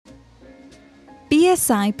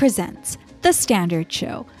BSI presents The Standard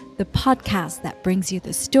Show, the podcast that brings you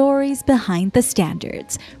the stories behind the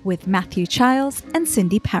standards with Matthew Childs and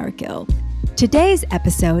Cindy Paragill. Today's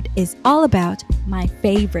episode is all about my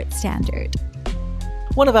favorite standard.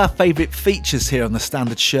 One of our favourite features here on The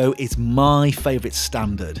Standard Show is My Favourite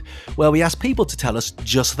Standard, where we ask people to tell us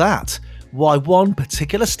just that, why one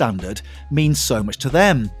particular standard means so much to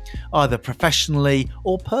them, either professionally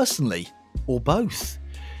or personally, or both.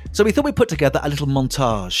 So we thought we'd put together a little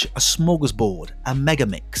montage, a smorgasbord, a mega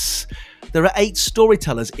mix. There are 8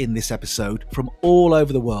 storytellers in this episode from all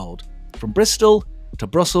over the world, from Bristol to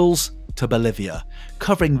Brussels to Bolivia,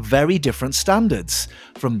 covering very different standards,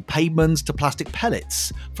 from pavements to plastic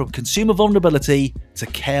pellets, from consumer vulnerability to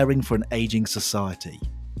caring for an ageing society.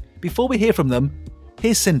 Before we hear from them,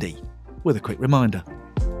 here's Cindy with a quick reminder.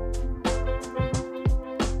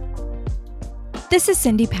 This is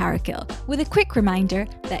Cindy Paragill with a quick reminder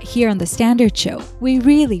that here on The Standard Show, we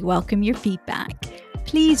really welcome your feedback.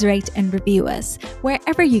 Please rate and review us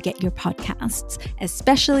wherever you get your podcasts,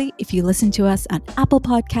 especially if you listen to us on Apple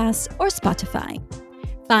Podcasts or Spotify.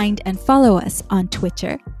 Find and follow us on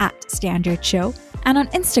Twitter @Standard Show and on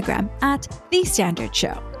Instagram @The Standard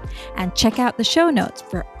Show. And check out the show notes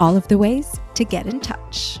for all of the ways to get in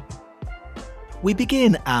touch. We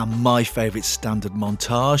begin our My Favourite Standard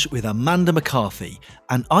montage with Amanda McCarthy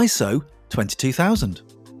and ISO 22000.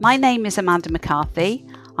 My name is Amanda McCarthy.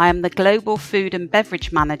 I am the Global Food and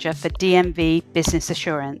Beverage Manager for DNV Business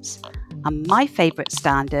Assurance. And my favourite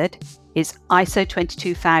standard is ISO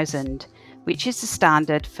 22000, which is the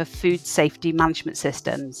standard for food safety management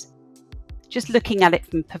systems. Just looking at it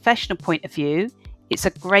from a professional point of view, it's a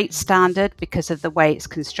great standard because of the way it's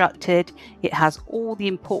constructed. It has all the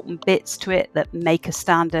important bits to it that make a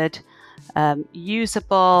standard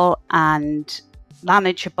usable and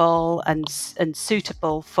manageable and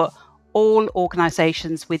suitable for all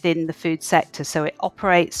organisations within the food sector. So it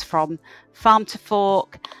operates from farm to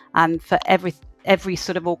fork and for every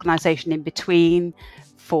sort of organisation in between,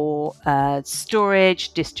 for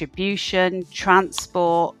storage, distribution,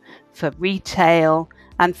 transport, for retail,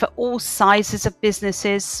 and for all sizes of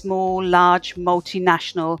businesses, small, large,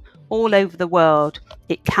 multinational, all over the world.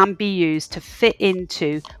 It can be used to fit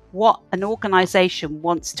into what an organisation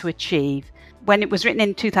wants to achieve. When it was written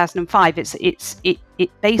in 2005, it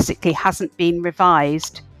basically hasn't been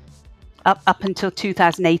revised up until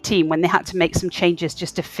 2018, when they had to make some changes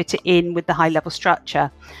just to fit it in with the high level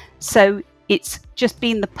structure. So it's just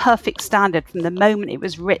been the perfect standard from the moment it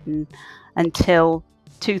was written until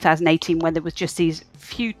 2018, when there was just these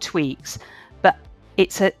few tweaks. But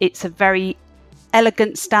it's a very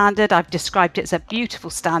elegant standard. I've described it as a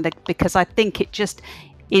beautiful standard because I think it just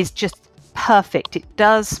is just perfect. It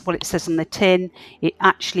does what it says on the tin. It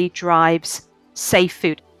actually drives safe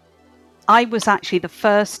food. I was actually the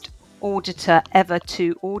first auditor ever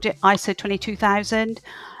to audit ISO 22000,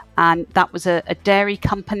 and that was a dairy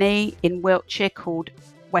company in Wiltshire called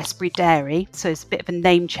Westbury Dairy. So it's a bit of a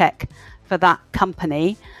name check for that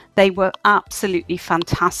company. They were absolutely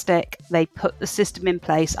fantastic. They put the system in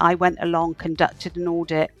place. I went along, conducted an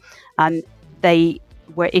audit, and they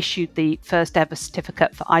were issued the first ever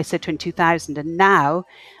certificate for ISO 22000. And now,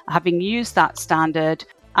 having used that standard,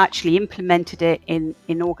 actually implemented it in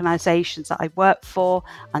organisations that I work for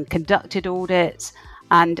and conducted audits.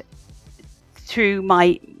 And through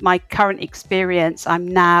my current experience, I'm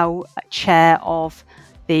now chair of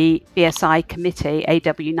the BSI committee,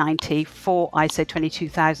 AW90, for ISO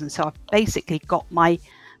 22000. So I've basically got my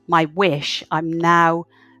wish. Have now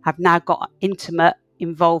got intimate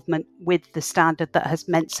involvement with the standard that has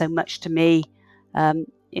meant so much to me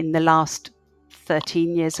in the last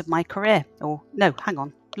 13 years of my career. Or no, hang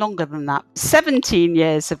on, longer than that, 17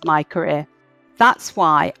 years of my career. That's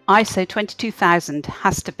why ISO 22000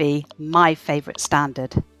 has to be my favourite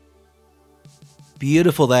standard.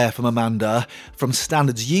 Beautiful there from Amanda, from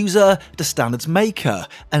standards user to standards maker,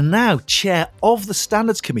 and now chair of the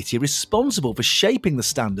standards committee responsible for shaping the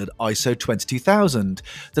standard ISO 22000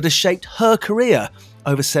 that has shaped her career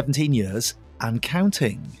over 17 years and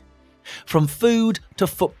counting. From food to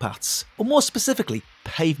footpaths, or more specifically,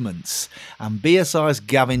 pavements, and BSI's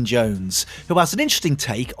Gavin Jones, who has an interesting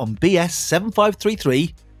take on BS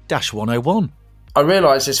 7533-101. I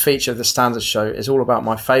realise this feature of the Standard Show is all about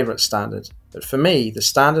my favourite standard, but for me, the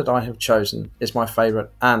standard I have chosen is my favourite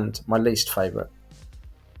and my least favourite.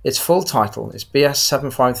 Its full title is BS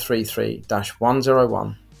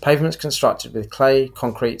 7533-101, Pavements constructed with clay,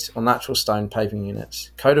 concrete or natural stone paving units,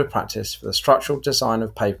 Code of Practice for the structural design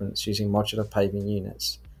of pavements using modular paving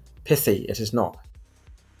units. Pithy it is not.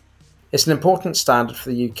 It's an important standard for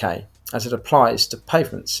the UK as it applies to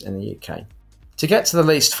pavements in the UK. To get to the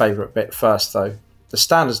least favourite bit first though, the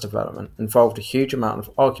standards development involved a huge amount of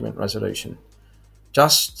argument resolution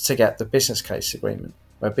just to get the business case agreement,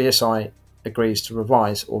 where BSI agrees to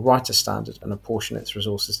revise or write a standard and apportion its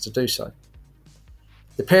resources to do so.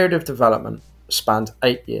 The period of development spanned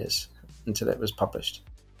 8 years until it was published.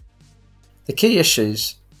 The key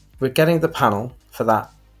issues were getting the panel, for that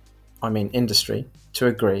I mean industry, to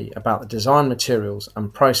agree about the design materials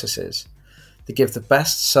and processes that give the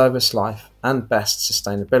best service life and best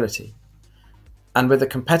sustainability. And with the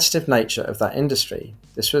competitive nature of that industry,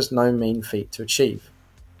 this was no mean feat to achieve,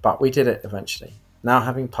 but we did it eventually, now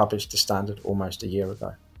having published the standard almost a year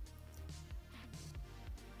ago.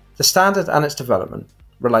 The standard and its development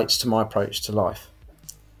relates to my approach to life,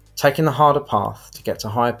 taking the harder path to get to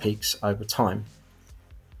higher peaks over time.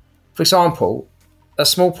 For example, a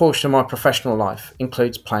small portion of my professional life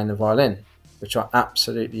includes playing the violin, which I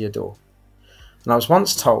absolutely adore. And I was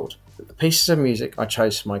once told that the pieces of music I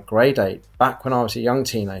chose for my grade 8 back when I was a young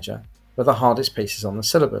teenager were the hardest pieces on the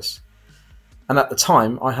syllabus. And at the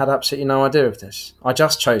time, I had absolutely no idea of this. I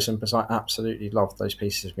just chose them because I absolutely loved those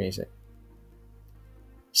pieces of music.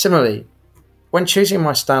 Similarly, when choosing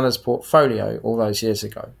my standards portfolio all those years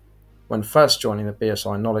ago, when first joining the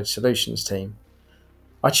BSI Knowledge Solutions team,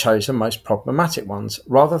 I chose the most problematic ones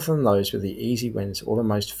rather than those with the easy wins or the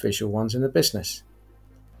most visual ones in the business.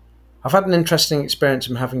 I've had an interesting experience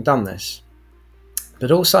from having done this, but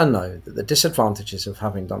also know that the disadvantages of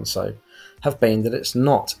having done so have been that it's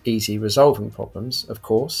not easy resolving problems, of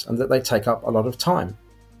course, and that they take up a lot of time.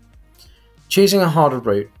 Choosing a harder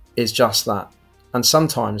route is just that, and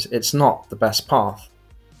sometimes it's not the best path,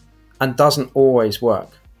 and doesn't always work.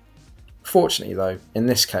 Fortunately though, in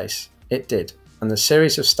this case, it did, and the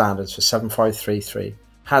series of standards for 7533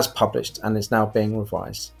 has published and is now being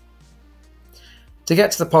revised. To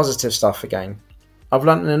get to the positive stuff again, I've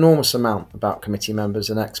learnt an enormous amount about committee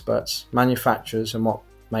members and experts, manufacturers and what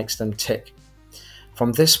makes them tick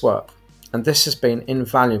from this work, and this has been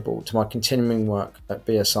invaluable to my continuing work at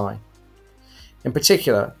BSI. In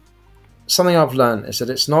particular, something I've learned is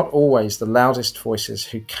that it's not always the loudest voices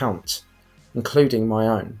who count, including my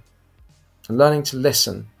own. And learning to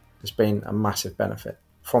listen has been a massive benefit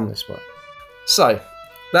from this work. So,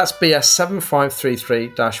 that's BS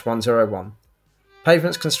 7533-101.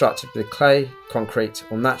 Pavements constructed with clay, concrete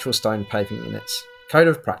or natural stone paving units. Code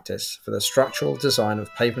of practice for the structural design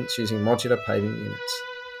of pavements using modular paving units.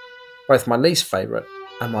 Both my least favourite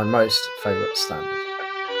and my most favourite standard.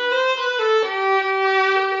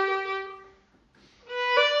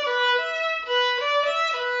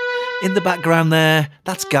 In the background there,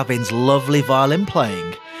 that's Gavin's lovely violin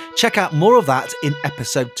playing. Check out more of that in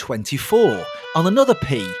episode 24 on another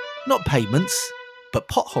P, not pavements, but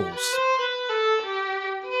potholes.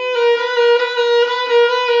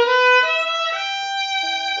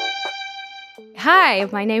 Hi,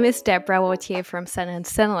 my name is Deborah Wautier from Sen and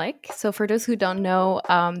Senelec. So for those who don't know,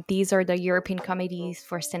 these are the European committees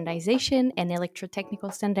for standardization and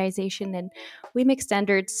electrotechnical standardization, and we make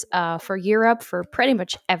standards for Europe for pretty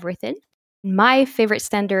much everything. My favorite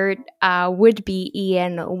standard would be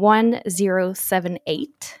EN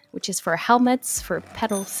 1078, which is for helmets, for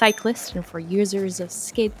pedal cyclists, and for users of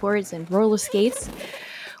skateboards and roller skates,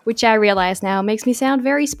 which I realize now makes me sound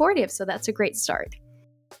very sportive, so that's a great start.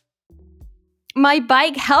 My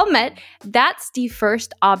bike helmet, that's the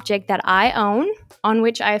first object that I own on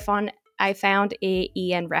which I found a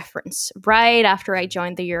EN reference right after I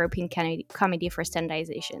joined the European Committee for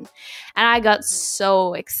Standardization. And I got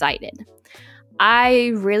so excited.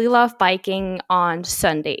 I really love biking on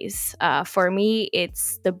Sundays. For me,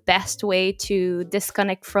 it's the best way to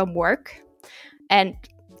disconnect from work and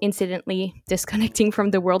incidentally disconnecting from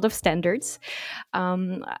the world of standards.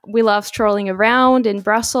 We love strolling around in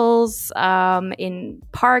Brussels, in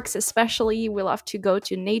parks especially. We love to go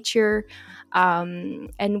to nature,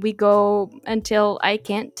 and we go until I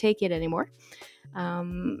can't take it anymore.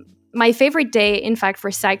 My favorite day, in fact, for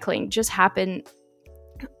cycling just happened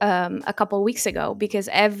a couple weeks ago, because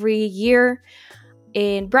every year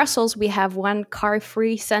in Brussels, we have one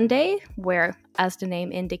car-free Sunday where, as the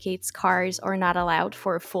name indicates, cars are not allowed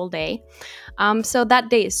for a full day. So that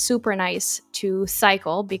day is super nice to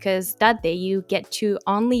cycle, because that day you get to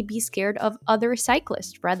only be scared of other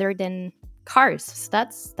cyclists rather than cars. So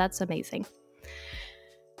that's amazing.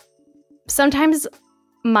 Sometimes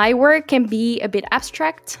my work can be a bit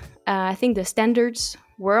abstract. I think the standards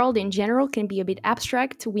world in general can be a bit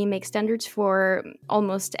abstract. We make standards for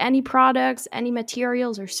almost any products, any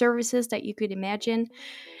materials or services that you could imagine.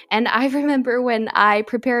 And I remember when I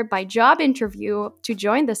prepared my job interview to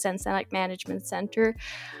join the Sensenec Management Center,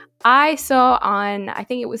 I saw on, I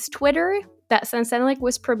think it was Twitter, that Sensenelec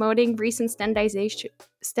was promoting recent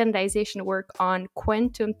standardization work on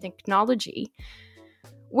quantum technology,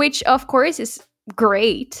 which of course is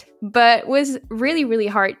great, but was really, really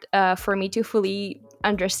hard for me to fully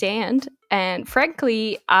understand. And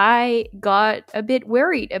frankly, I got a bit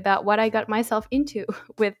worried about what I got myself into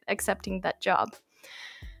with accepting that job.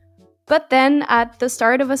 But then at the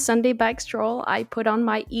start of a Sunday bike stroll, I put on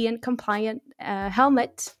my EN compliant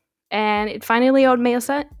helmet, and it finally all made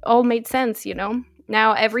sense, you know?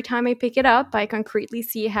 Now, every time I pick it up, I concretely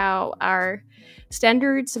see how our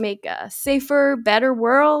standards make a safer, better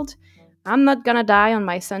world. I'm not gonna die on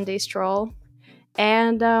my Sunday stroll.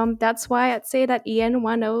 And that's why I'd say that EN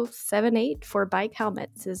 1078 for bike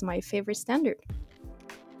helmets is my favorite standard.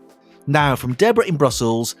 Now, from Deborah in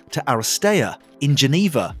Brussels to Aristea in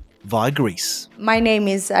Geneva via Greece. My name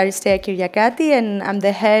is Aristea Kyriakati, and I'm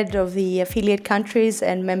the head of the affiliate countries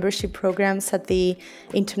and membership programs at the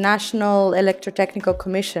International Electrotechnical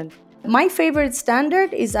Commission. My favorite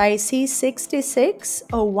standard is IEC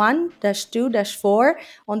 6601-2-4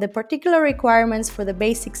 on the particular requirements for the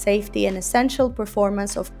basic safety and essential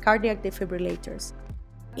performance of cardiac defibrillators.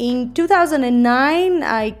 In 2009,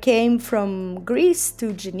 I came from Greece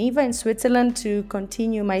to Geneva in Switzerland to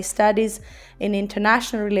continue my studies in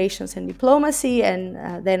international relations and diplomacy, and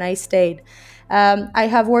then I stayed. I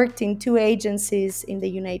have worked in 2 agencies in the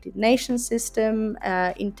United Nations system,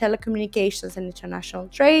 in telecommunications and international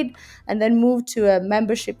trade, and then moved to a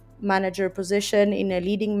membership manager position in a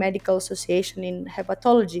leading medical association in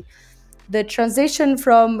hepatology. The transition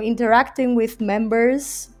from interacting with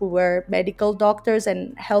members who were medical doctors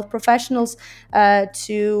and health professionals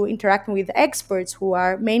to interacting with experts who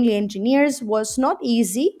are mainly engineers was not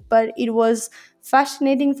easy, but it was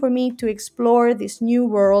fascinating for me to explore this new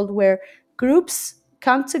world where groups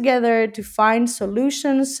come together to find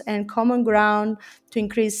solutions and common ground to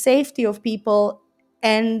increase safety of people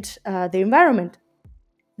and the environment.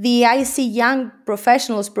 The IEC Young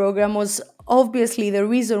Professionals Program was obviously the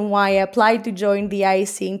reason why I applied to join the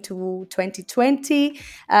IEC into 2020.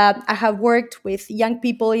 I have worked with young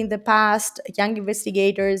people in the past, young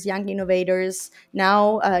investigators, young innovators,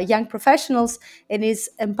 now young professionals, and it's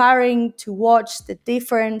empowering to watch the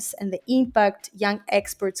difference and the impact young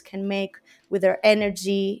experts can make with their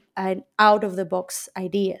energy and out-of-the-box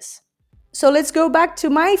ideas. So let's go back to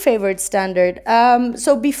my favorite standard.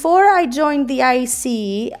 So before I joined the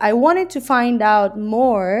IEC, I wanted to find out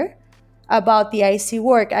more about the IEC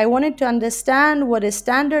work. I wanted to understand what a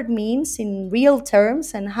standard means in real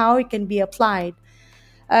terms and how it can be applied.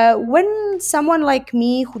 When someone like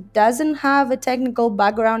me who doesn't have a technical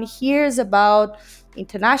background hears about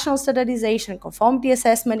international standardization, conformity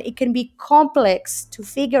assessment, it can be complex to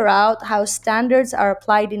figure out how standards are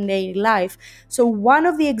applied in daily life. So one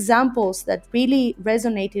of the examples that really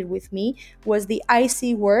resonated with me was the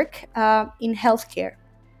IEC work in healthcare.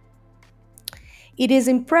 It is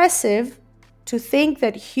impressive to think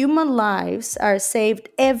that human lives are saved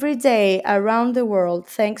every day around the world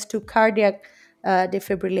thanks to cardiac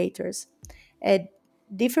defibrillators. A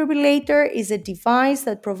defibrillator is a device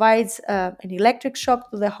that provides an electric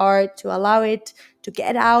shock to the heart to allow it to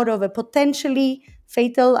get out of a potentially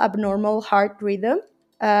fatal abnormal heart rhythm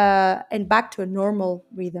and back to a normal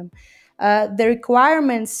rhythm. The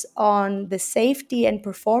requirements on the safety and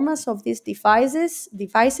performance of these devices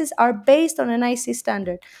are based on an IEC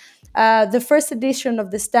standard. The first edition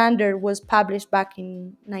of the standard was published back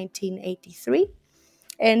in 1983.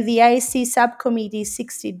 And the IEC Subcommittee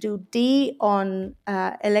 62D on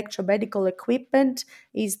electromedical equipment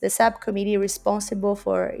is the subcommittee responsible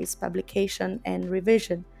for its publication and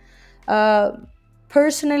revision.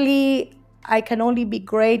 Personally, I can only be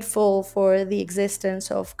grateful for the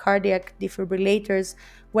existence of cardiac defibrillators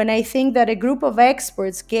when I think that a group of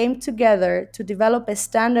experts came together to develop a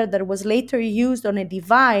standard that was later used on a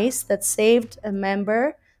device that saved a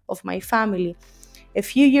member of my family. A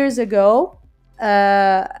few years ago,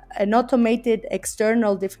 an automated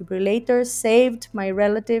external defibrillator saved my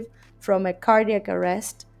relative from a cardiac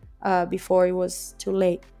arrest before it was too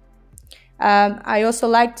late. I also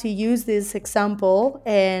like to use this example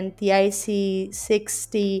and the IEC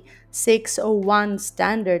 6601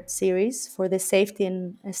 standard series for the safety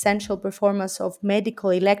and essential performance of medical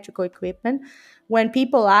electrical equipment when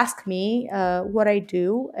people ask me what I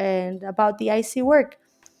do and about the IEC work.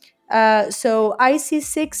 So IEC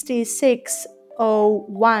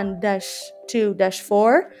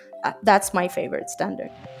 6601-2-4, that's my favorite standard.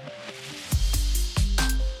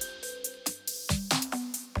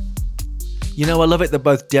 You know, I love it that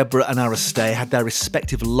both Deborah and Aristei had their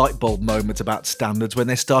respective light bulb moments about standards when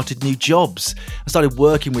they started new jobs and started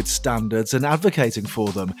working with standards and advocating for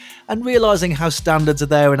them, and realising how standards are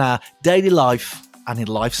there in our daily life and in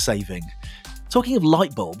life saving. Talking of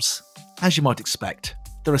light bulbs, as you might expect,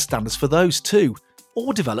 there are standards for those too,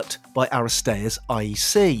 all developed by Aristei's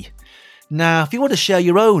IEC. Now, if you want to share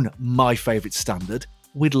your own My Favourite Standard,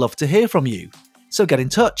 we'd love to hear from you. So get in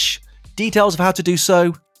touch. Details of how to do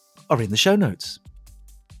so are in the show notes.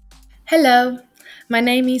 Hello, my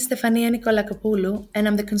name is Stefania Nicolakopoulou and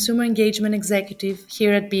I'm the Consumer Engagement Executive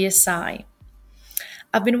here at BSI.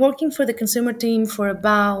 I've been working for the consumer team for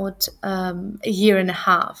about a year and a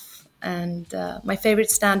half, and my favorite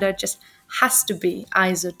standard just has to be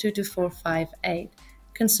ISO 22458,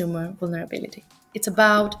 Consumer Vulnerability. It's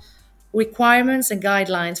about requirements and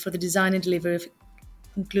guidelines for the design and delivery of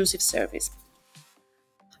inclusive service.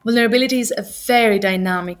 Vulnerability is a very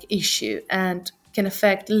dynamic issue and can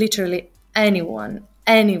affect literally anyone,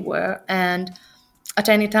 anywhere, and at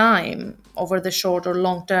any time over the short or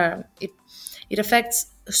long term. It affects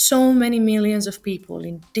so many millions of people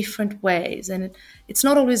in different ways, and it's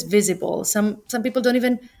not always visible. Some people don't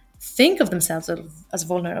even think of themselves as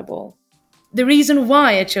vulnerable. The reason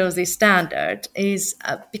why I chose this standard is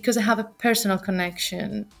because I have a personal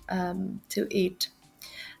connection to it.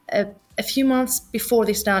 A few months before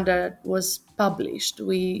the standard was published,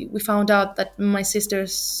 we found out that my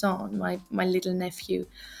sister's son, my little nephew,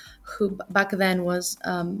 who back then was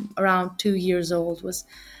around 2 years old, was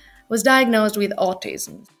diagnosed with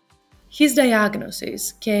autism. His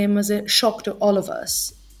diagnosis came as a shock to all of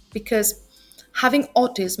us because having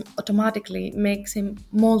autism automatically makes him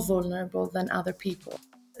more vulnerable than other people.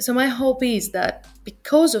 So my hope is that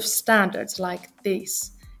because of standards like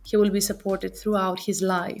this, he will be supported throughout his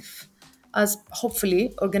life, as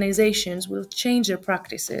hopefully organizations will change their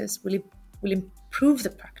practices, will improve the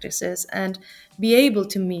practices and be able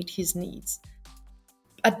to meet his needs.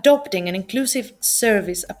 Adopting an inclusive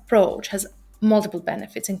service approach has multiple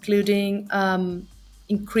benefits, including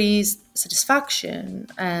increased satisfaction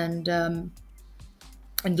and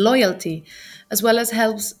loyalty, as well as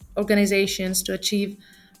helps organizations to achieve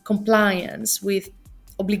compliance with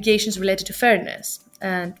obligations related to fairness.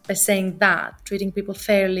 And by saying that, treating people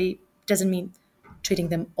fairly doesn't mean treating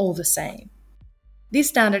them all the same. This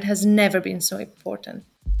standard has never been so important.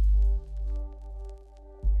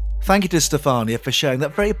 Thank you to Stefania for sharing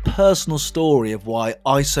that very personal story of why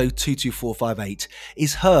ISO 22458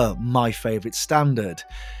 is her My Favourite Standard.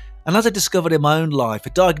 And as I discovered in my own life,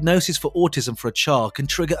 a diagnosis for autism for a child can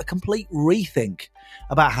trigger a complete rethink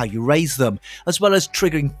about how you raise them, as well as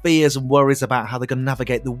triggering fears and worries about how they're going to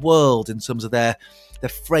navigate the world in terms of their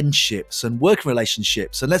friendships and working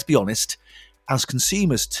relationships, and let's be honest, as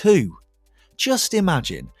consumers too. Just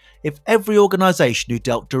imagine if every organisation who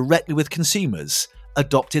dealt directly with consumers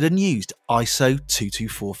adopted and used ISO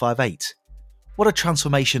 22458. What a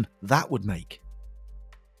transformation that would make.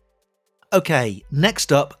 Okay,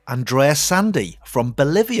 next up, Andrea Sandy from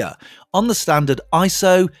Bolivia on the standard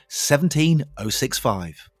ISO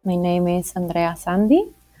 17065. My name is Andrea Sandy.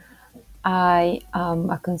 I am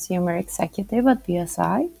a consumer executive at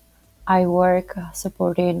BSI. I work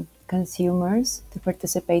supporting consumers to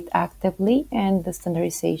participate actively in the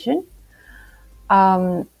standardization.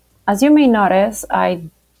 As you may notice, I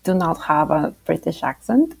do not have a British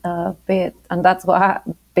accent, and that's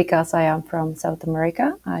because I am from South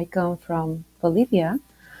America. I come from Bolivia,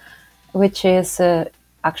 which is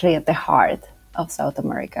actually at the heart of South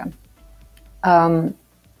America.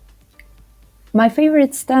 My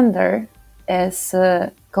favorite standard is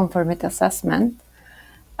conformity assessment,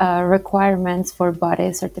 requirements for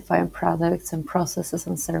bodies certifying products and processes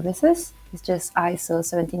and services. It's just ISO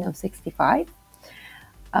 17065.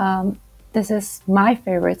 This is my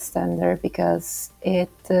favorite standard because it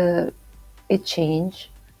changed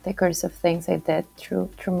the course of things I did through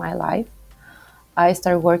my life. I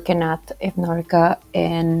started working at IFNORCA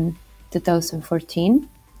in 2014,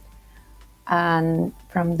 and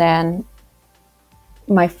from then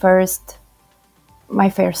my first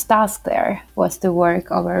task there was to work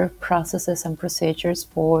over processes and procedures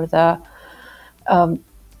for the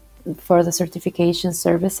certification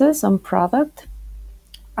services on product.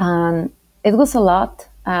 And it was a lot,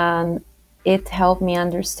 and it helped me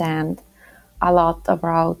understand a lot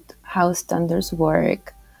about how standards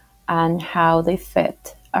work and how they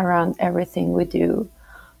fit around everything we do.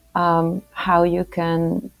 How you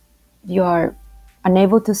are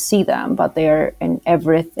unable to see them, but they're in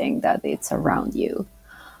everything that it's around you.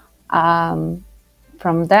 From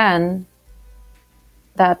then,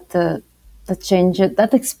 that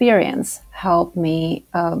experience helped me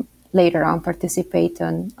later on participate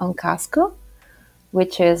on CASCO,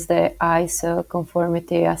 which is the ISO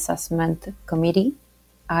Conformity Assessment Committee.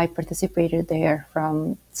 I participated there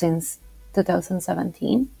since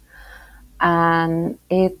 2017, and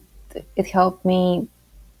it helped me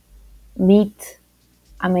meet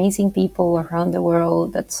amazing people around the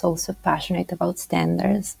world that's also passionate about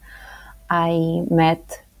standards. I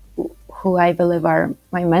met who I believe are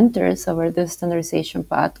my mentors over the standardization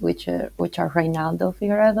path, which are Reinaldo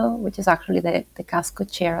Figueredo, which is actually the CASCO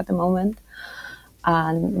chair at the moment,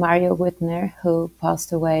 and Mario Wittner, who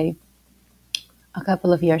passed away a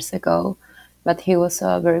couple of years ago, but he was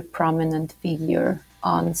a very prominent figure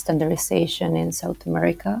on standardization in South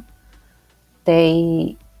America.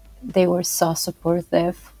 They were so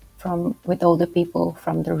supportive with all the people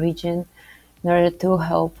from the region in order to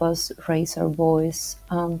help us raise our voice,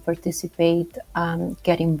 participate,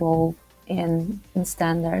 get involved in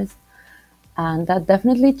standards. And that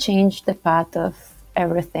definitely changed the path of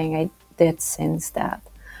everything I did since that.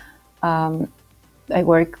 I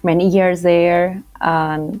worked many years there,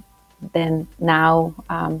 and then now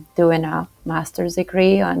I'm doing a master's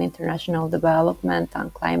degree on international development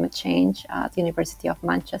and climate change at the University of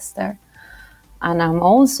Manchester. And I'm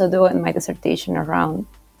also doing my dissertation around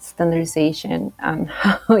standardization and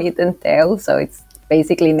how it entails. So it's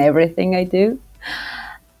basically in everything I do.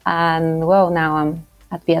 And well, now I'm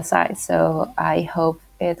at BSI, so I hope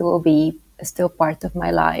it will be still part of my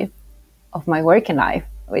life, of my working life,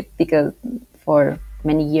 because for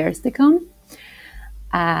many years to come.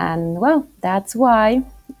 And well, that's why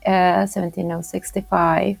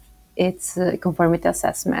 17065, it's conformity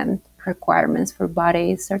assessment requirements for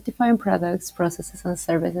bodies, certifying products, processes, and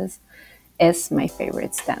services, is my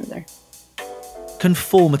favorite standard.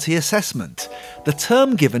 Conformity assessment, the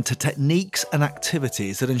term given to techniques and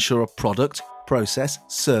activities that ensure a product, process,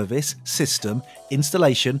 service, system,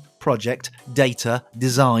 installation, project, data,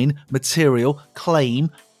 design, material, claim,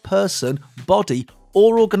 person, body,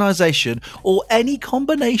 or organisation, or any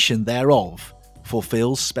combination thereof,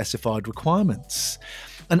 fulfills specified requirements.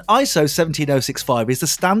 And ISO 17065 is the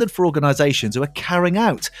standard for organisations who are carrying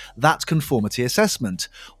out that conformity assessment.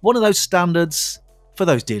 One of those standards for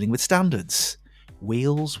those dealing with standards.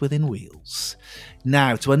 Wheels within wheels.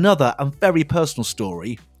 Now to another and very personal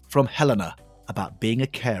story from Helena about being a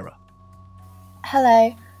carer.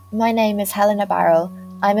 Hello, my name is Helena Barrell.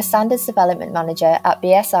 I'm a Standards Development Manager at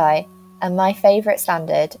BSI, and my favourite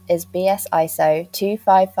standard is BS ISO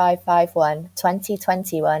 25551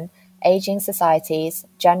 2021 Ageing Societies,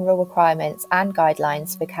 General Requirements and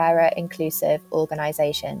Guidelines for Carer Inclusive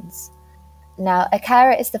Organisations. Now, a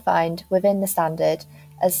carer is defined within the standard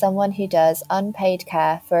as someone who does unpaid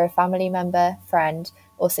care for a family member, friend,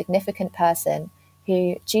 or significant person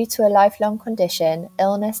who, due to a lifelong condition,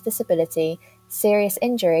 illness, disability, serious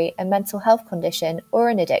injury, a mental health condition, or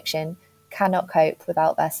an addiction, cannot cope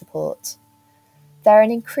without their support. There are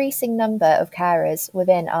an increasing number of carers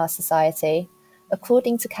within our society.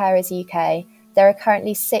 According to Carers UK, there are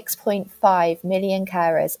currently 6.5 million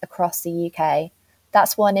carers across the UK.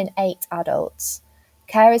 That's 1 in 8 adults.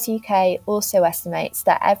 Carers UK also estimates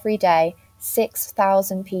that every day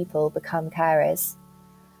 6,000 people become carers.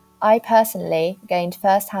 I personally gained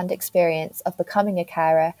first-hand experience of becoming a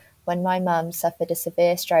carer when my mum suffered a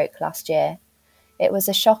severe stroke last year. It was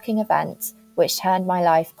a shocking event which turned my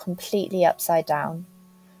life completely upside down.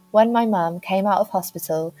 When my mum came out of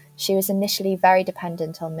hospital, she was initially very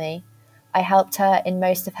dependent on me. I helped her in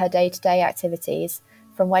most of her day-to-day activities,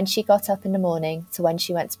 from when she got up in the morning to when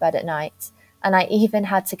she went to bed at night, and I even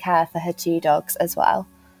had to care for her 2 dogs as well.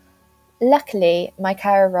 Luckily, my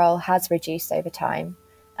carer role has reduced over time,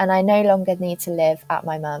 and I no longer need to live at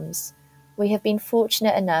my mum's. We have been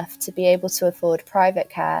fortunate enough to be able to afford private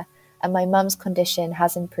care, and my mum's condition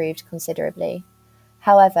has improved considerably.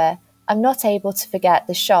 However, I'm not able to forget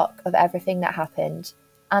the shock of everything that happened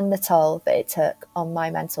and the toll that it took on my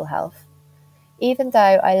mental health. Even though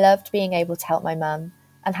I loved being able to help my mum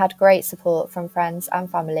and had great support from friends and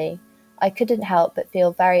family, I couldn't help but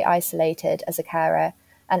feel very isolated as a carer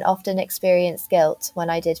and often experienced guilt when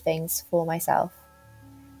I did things for myself.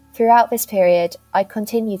 Throughout this period, I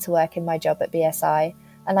continued to work in my job at BSI,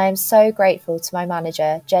 and I am so grateful to my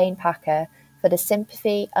manager, Jane Packer, for the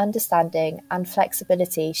sympathy, understanding, and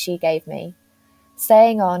flexibility she gave me.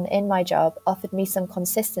 Staying on in my job offered me some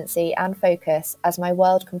consistency and focus as my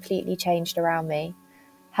world completely changed around me.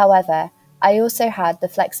 However, I also had the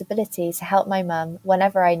flexibility to help my mum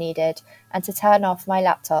whenever I needed and to turn off my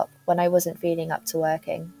laptop when I wasn't feeling up to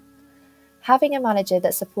working. Having a manager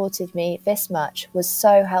that supported me this much was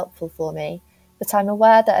so helpful for me, but I'm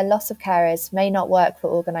aware that a lot of carers may not work for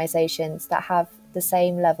organisations that have the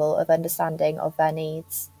same level of understanding of their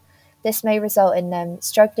needs. This may result in them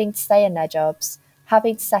struggling to stay in their jobs,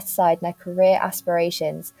 having to set aside their career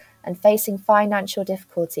aspirations, and facing financial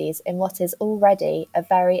difficulties in what is already a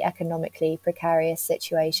very economically precarious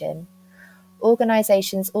situation.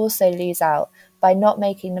 Organisations also lose out by not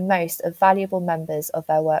making the most of valuable members of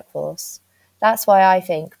their workforce. That's why I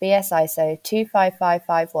think BS ISO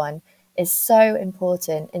 25551 is so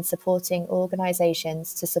important in supporting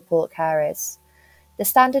organisations to support carers. The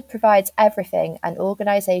standard provides everything an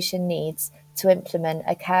organisation needs to implement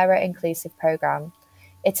a carer inclusive programme.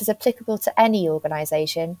 It is applicable to any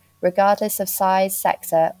organisation, regardless of size,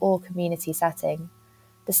 sector, or community setting.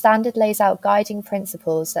 The standard lays out guiding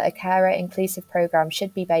principles that a carer inclusive programme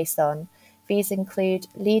should be based on. These include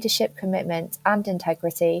leadership commitment and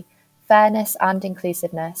integrity, fairness and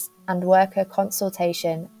inclusiveness, and worker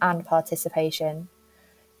consultation and participation.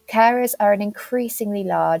 Carers are an increasingly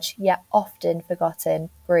large, yet often forgotten,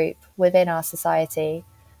 group within our society.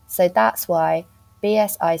 So that's why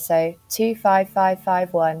BS ISO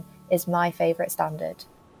 25551 is my favourite standard.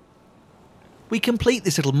 We complete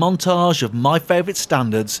this little montage of my favourite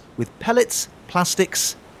standards with pellets,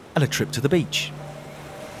 plastics, and a trip to the beach.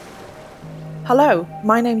 Hello,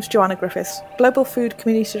 my name's Joanna Griffiths, Global Food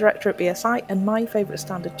Community Director at BSI, and my favourite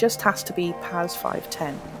standard just has to be PAS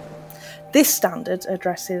 510. This standard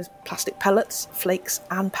addresses plastic pellets, flakes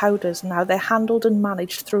and powders and how they're handled and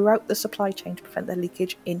managed throughout the supply chain to prevent their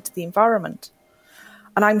leakage into the environment.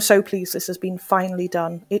 And I'm so pleased this has been finally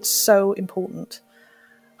done. It's so important.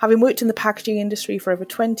 Having worked in the packaging industry for over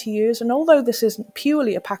 20 years, and although this isn't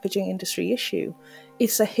purely a packaging industry issue,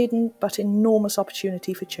 it's a hidden but enormous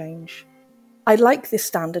opportunity for change. I like this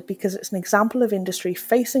standard because it's an example of industry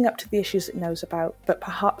facing up to the issues it knows about, but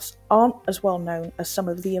perhaps aren't as well known as some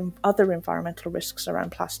of the other environmental risks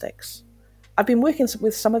around plastics. I've been working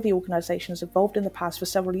with some of the organisations involved in the PAS for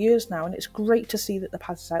several years now, and it's great to see that the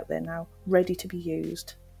PAS is out there now, ready to be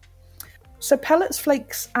used. So pellets,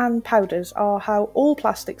 flakes and powders are how all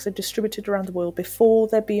plastics are distributed around the world before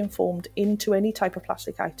they're being formed into any type of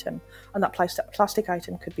plastic item. And that plastic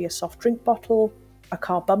item could be a soft drink bottle, a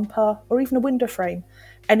car bumper, or even a window frame,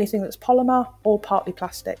 anything that's polymer or partly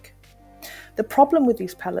plastic. The problem with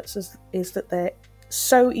these pellets is that they're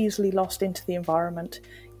so easily lost into the environment,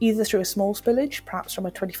 either through a small spillage, perhaps from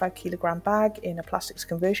a 25 kilogram bag in a plastics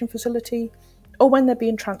conversion facility, or when they're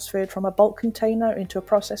being transferred from a bulk container into a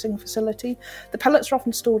processing facility. The pellets are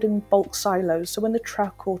often stored in bulk silos, so when the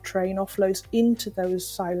truck or train offloads into those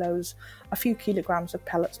silos, a few kilograms of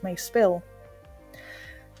pellets may spill.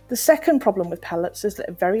 The second problem with pellets is that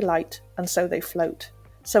they're very light and so they float.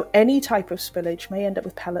 So any type of spillage may end up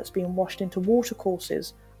with pellets being washed into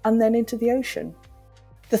watercourses and then into the ocean.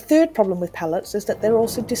 The third problem with pellets is that they're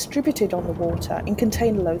also distributed on the water in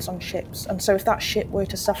container loads on ships, and so if that ship were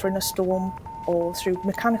to suffer in a storm or through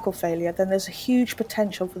mechanical failure, then there's a huge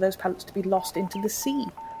potential for those pellets to be lost into the sea.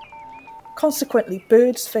 Consequently,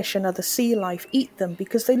 birds, fish and other sea life eat them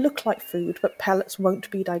because they look like food, but pellets won't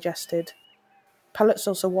be digested. Pellets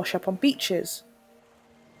also wash up on beaches.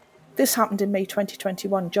 This happened in May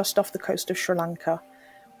 2021, just off the coast of Sri Lanka.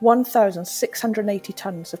 1,680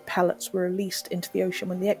 tonnes of pellets were released into the ocean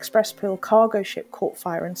when the Express Pearl cargo ship caught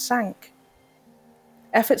fire and sank.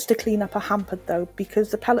 Efforts to clean up are hampered though, because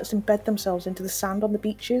the pellets embed themselves into the sand on the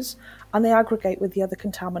beaches and they aggregate with the other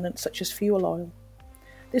contaminants such as fuel oil.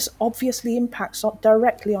 This obviously impacts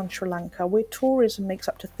directly on Sri Lanka, where tourism makes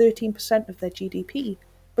up to 13% of their GDP,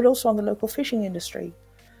 but also on the local fishing industry.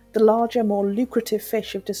 The larger, more lucrative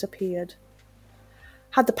fish have disappeared.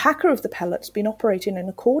 Had the packer of the pellets been operating in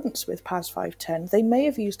accordance with PAS 510, they may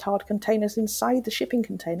have used hard containers inside the shipping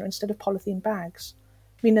container instead of polythene bags,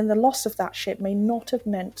 meaning the loss of that ship may not have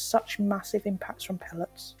meant such massive impacts from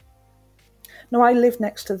pellets. Now, I live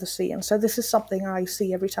next to the sea, and so this is something I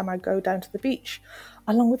see every time I go down to the beach,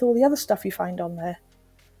 along with all the other stuff you find on there.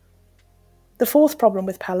 The fourth problem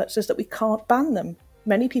with pellets is that we can't ban them.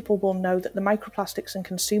 Many people will know that the microplastics in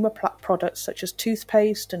consumer products such as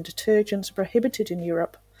toothpaste and detergents are prohibited in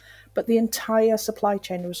Europe, but the entire supply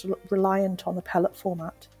chain is reliant on the pellet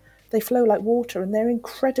format. They flow like water and they're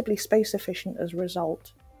incredibly space efficient as a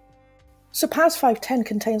result. So PAS 510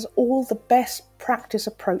 contains all the best practice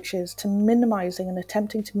approaches to minimising and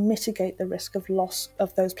attempting to mitigate the risk of loss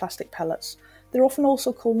of those plastic pellets. They're often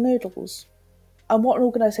also called nurdles, and what an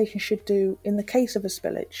organisation should do in the case of a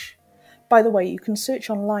spillage. By the way, you can search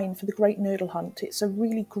online for the Great Nurdle Hunt. It's a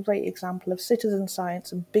really great example of citizen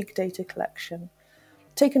science and big data collection.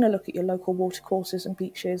 Taking a look at your local watercourses and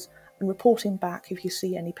beaches and reporting back if you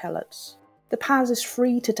see any pellets. The PAS is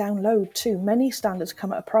free to download too. Many standards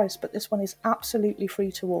come at a price, but this one is absolutely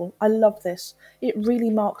free to all. I love this. It really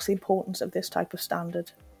marks the importance of this type of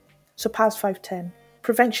standard. So PAS 510,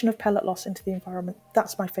 prevention of pellet loss into the environment.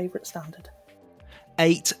 That's my favourite standard.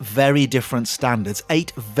 8 very different standards,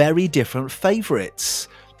 8 very different favourites.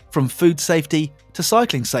 From food safety to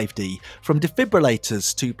cycling safety, from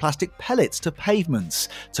defibrillators to plastic pellets to pavements,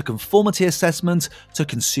 to conformity assessment to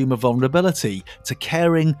consumer vulnerability, to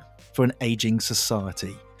caring for an ageing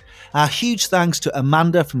society. Our huge thanks to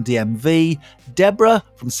Amanda from DMV, Deborah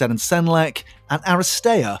from Sen and Senelec, and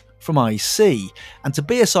Aristea from IEC, and to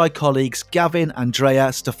BSI colleagues Gavin, Andrea,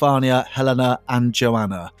 Stefania, Helena, and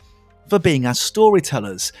Joanna, for being our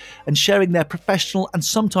storytellers and sharing their professional and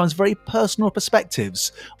sometimes very personal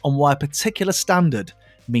perspectives on why a particular standard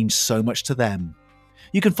means so much to them.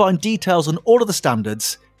 You can find details on all of the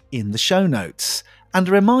standards in the show notes. And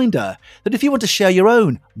a reminder that if you want to share your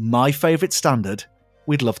own My Favourite Standard,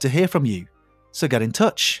 we'd love to hear from you. So get in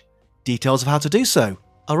touch. Details of how to do so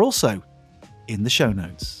are also in the show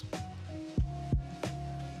notes.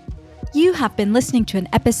 You have been listening to an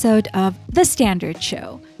episode of The Standard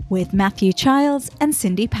Show with Matthew Childs and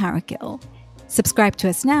Cindy Parakill. Subscribe to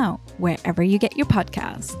us now, wherever you get your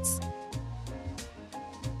podcasts.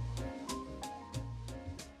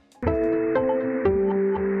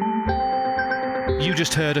 You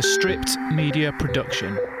just heard a Stripped Media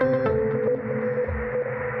production.